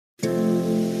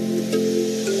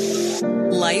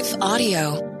Life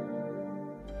Audio.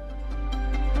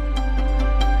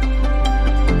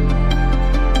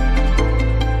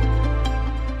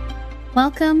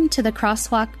 Welcome to the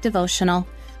Crosswalk Devotional.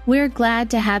 We're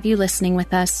glad to have you listening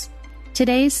with us.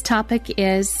 Today's topic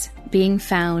is being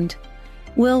found.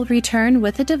 We'll return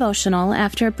with a devotional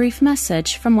after a brief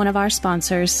message from one of our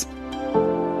sponsors.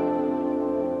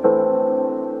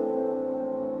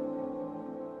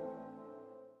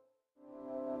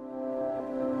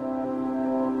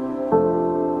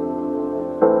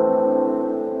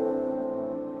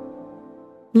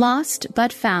 Lost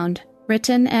but Found,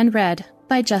 written and read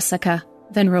by Jessica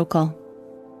Van Roekel.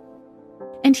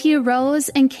 And he arose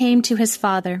and came to his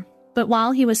father, but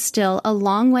while he was still a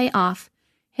long way off,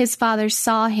 his father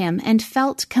saw him and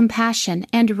felt compassion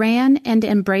and ran and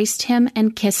embraced him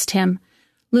and kissed him.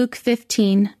 Luke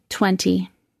 15:20.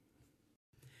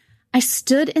 I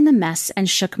stood in the mess and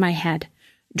shook my head.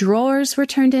 Drawers were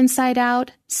turned inside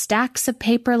out, stacks of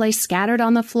paper lay scattered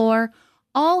on the floor.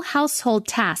 All household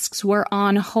tasks were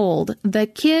on hold. The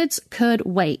kids could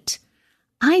wait.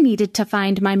 I needed to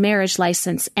find my marriage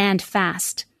license, and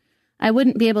fast. I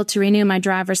wouldn't be able to renew my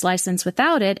driver's license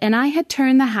without it, and I had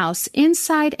turned the house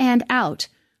inside and out,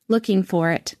 looking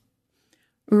for it.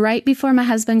 Right before my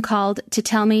husband called to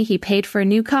tell me he paid for a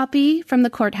new copy from the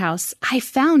courthouse, I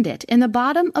found it in the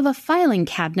bottom of a filing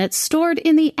cabinet stored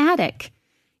in the attic.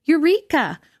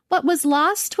 Eureka! What was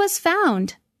lost was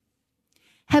found.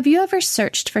 Have you ever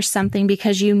searched for something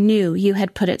because you knew you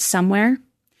had put it somewhere?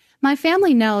 My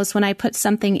family knows when I put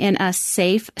something in a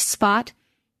safe spot,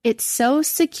 it's so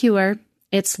secure,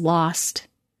 it's lost.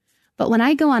 But when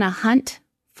I go on a hunt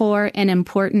for an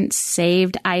important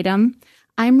saved item,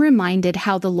 I'm reminded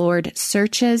how the Lord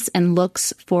searches and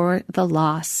looks for the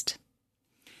lost.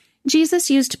 Jesus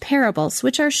used parables,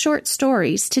 which are short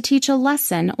stories, to teach a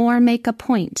lesson or make a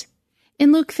point.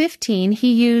 In Luke 15,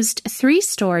 he used 3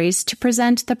 stories to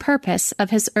present the purpose of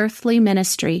his earthly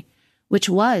ministry, which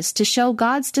was to show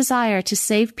God's desire to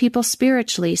save people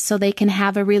spiritually so they can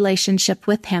have a relationship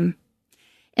with him.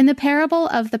 In the parable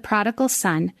of the prodigal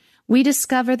son, we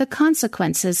discover the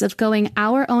consequences of going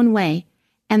our own way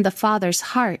and the Father's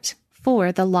heart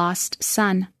for the lost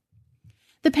son.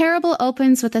 The parable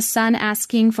opens with a son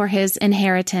asking for his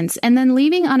inheritance and then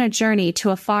leaving on a journey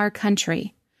to a far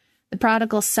country. The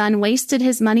prodigal son wasted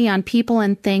his money on people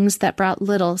and things that brought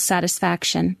little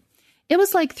satisfaction. It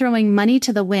was like throwing money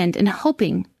to the wind and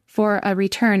hoping for a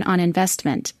return on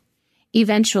investment.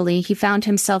 Eventually, he found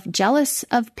himself jealous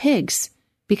of pigs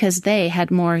because they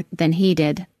had more than he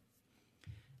did.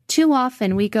 Too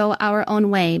often, we go our own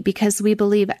way because we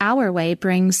believe our way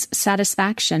brings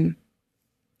satisfaction.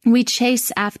 We chase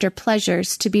after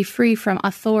pleasures to be free from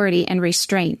authority and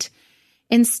restraint.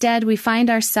 Instead, we find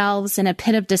ourselves in a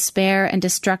pit of despair and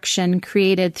destruction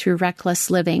created through reckless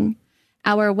living.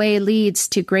 Our way leads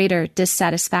to greater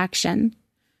dissatisfaction.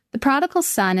 The prodigal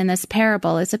son in this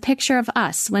parable is a picture of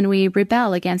us when we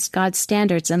rebel against God's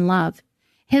standards and love.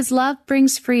 His love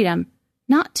brings freedom,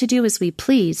 not to do as we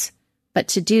please, but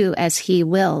to do as he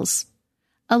wills.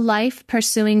 A life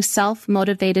pursuing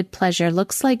self-motivated pleasure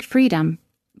looks like freedom,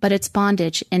 but it's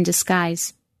bondage in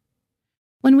disguise.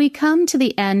 When we come to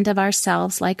the end of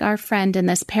ourselves like our friend in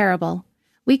this parable,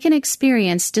 we can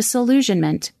experience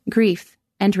disillusionment, grief,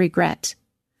 and regret.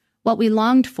 What we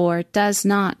longed for does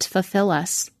not fulfill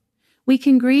us. We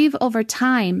can grieve over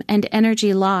time and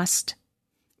energy lost.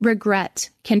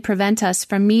 Regret can prevent us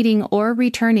from meeting or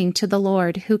returning to the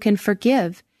Lord who can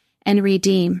forgive and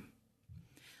redeem.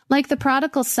 Like the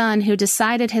prodigal son who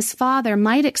decided his father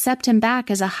might accept him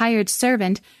back as a hired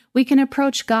servant, we can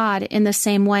approach God in the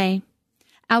same way.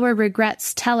 Our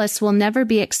regrets tell us we'll never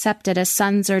be accepted as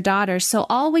sons or daughters, so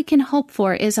all we can hope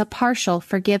for is a partial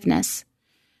forgiveness.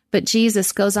 But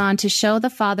Jesus goes on to show the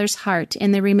Father's heart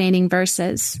in the remaining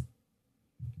verses.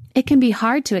 It can be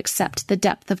hard to accept the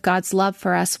depth of God's love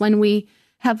for us when we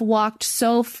have walked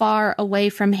so far away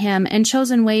from him and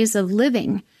chosen ways of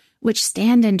living which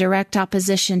stand in direct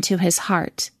opposition to his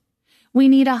heart. We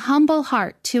need a humble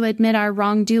heart to admit our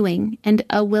wrongdoing and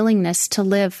a willingness to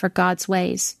live for God's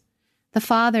ways. The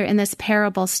Father in this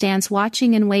parable stands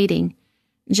watching and waiting,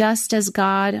 just as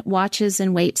God watches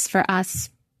and waits for us.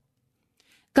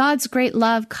 God's great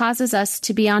love causes us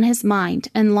to be on his mind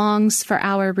and longs for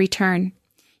our return.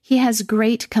 He has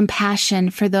great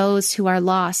compassion for those who are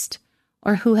lost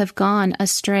or who have gone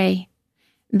astray.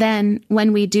 Then,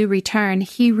 when we do return,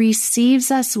 he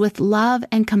receives us with love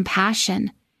and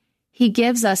compassion. He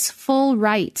gives us full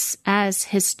rights as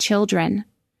his children.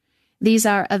 These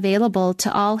are available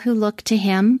to all who look to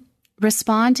him,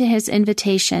 respond to his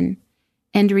invitation,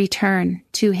 and return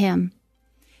to him.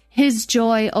 His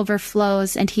joy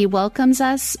overflows, and he welcomes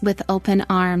us with open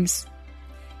arms.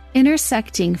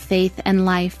 Intersecting faith and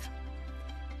life.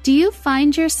 Do you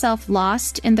find yourself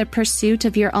lost in the pursuit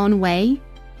of your own way?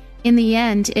 In the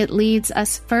end, it leads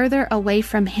us further away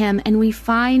from him, and we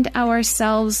find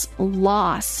ourselves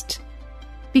lost.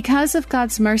 Because of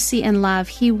God's mercy and love,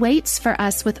 he waits for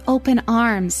us with open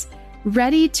arms,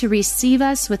 ready to receive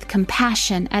us with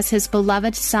compassion as his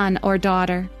beloved son or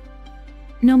daughter.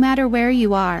 No matter where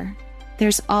you are,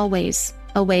 there's always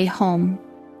a way home.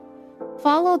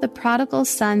 Follow the prodigal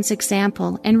son's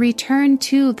example and return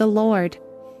to the Lord.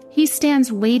 He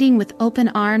stands waiting with open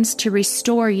arms to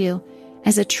restore you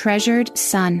as a treasured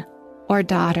son or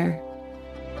daughter.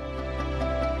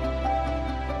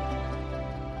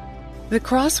 The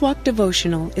Crosswalk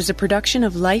Devotional is a production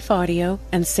of Life Audio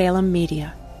and Salem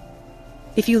Media.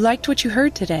 If you liked what you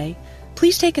heard today,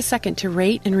 please take a second to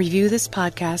rate and review this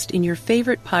podcast in your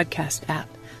favorite podcast app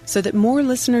so that more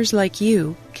listeners like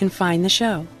you can find the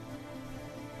show.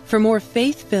 For more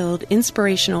faith-filled,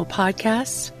 inspirational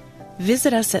podcasts,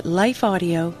 visit us at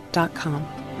lifeaudio.com.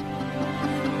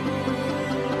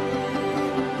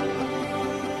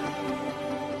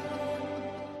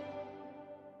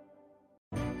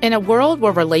 In a world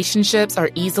where relationships are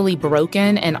easily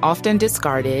broken and often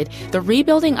discarded, the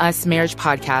Rebuilding Us Marriage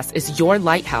podcast is your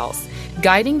lighthouse,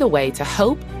 guiding the way to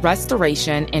hope,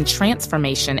 restoration, and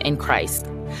transformation in Christ.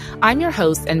 I'm your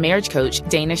host and marriage coach,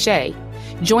 Dana Shea.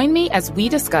 Join me as we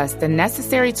discuss the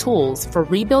necessary tools for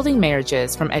rebuilding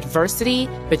marriages from adversity,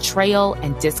 betrayal,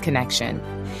 and disconnection.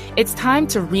 It's time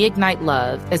to reignite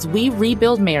love as we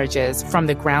rebuild marriages from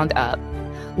the ground up.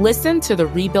 Listen to the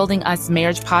Rebuilding Us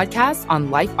Marriage podcast on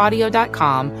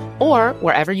lifeaudio.com or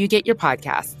wherever you get your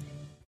podcasts.